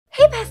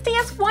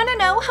besties want to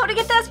know how to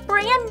get this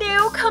brand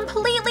new,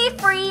 completely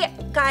free,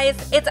 guys,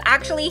 it's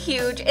actually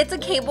huge, it's a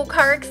cable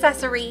car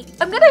accessory.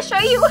 I'm going to show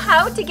you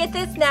how to get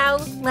this now.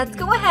 Let's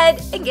go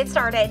ahead and get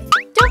started.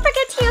 Don't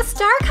forget to use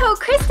star code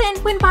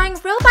KRYSTIN when buying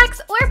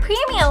Robux or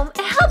Premium.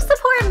 It helps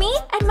support me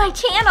and my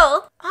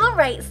channel.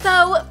 Alright,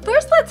 so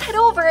first let's head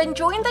over and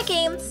join the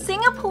game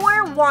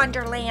Singapore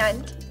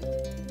Wonderland.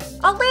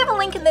 I'll leave a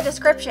link in the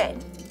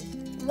description.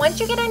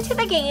 Once you get into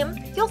the game,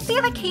 you'll see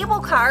the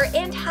cable car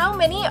and how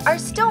many are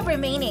still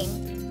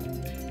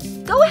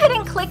remaining. Go ahead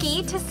and click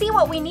E to see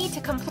what we need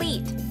to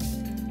complete.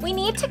 We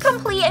need to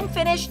complete and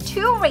finish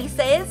 2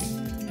 races,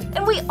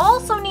 and we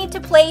also need to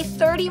play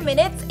 30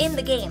 minutes in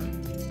the game.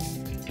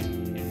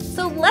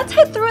 So let's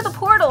head through the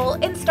portal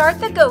and start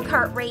the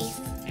go-kart race.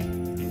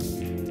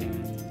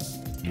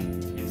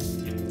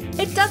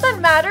 It doesn't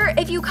matter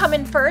if you come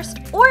in first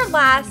or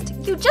last,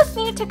 you just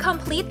need to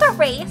complete the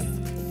race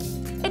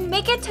and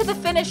make it to the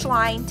finish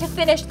line to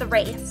finish the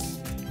race,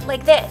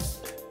 like this.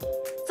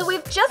 So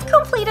we've just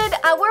completed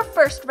our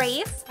first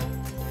race.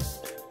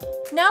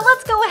 Now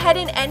let's go ahead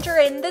and enter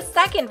in the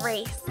second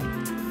race.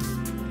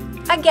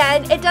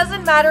 Again, it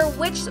doesn't matter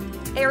which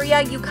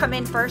area you come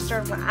in first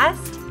or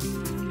last,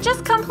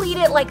 just complete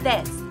it like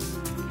this.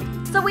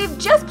 So we've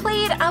just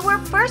played our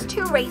first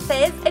 2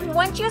 races, and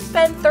once you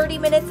spend 30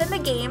 minutes in the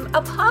game,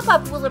 a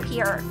pop-up will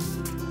appear.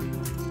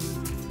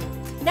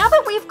 Now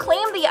that we've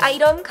claimed the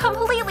item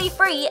completely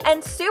free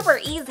and super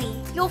easy,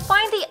 you'll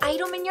find the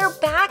item in your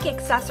back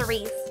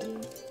accessories.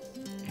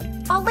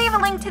 I'll leave a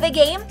link to the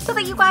game so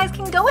that you guys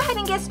can go ahead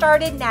and get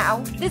started now.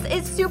 This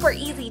is super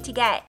easy to get.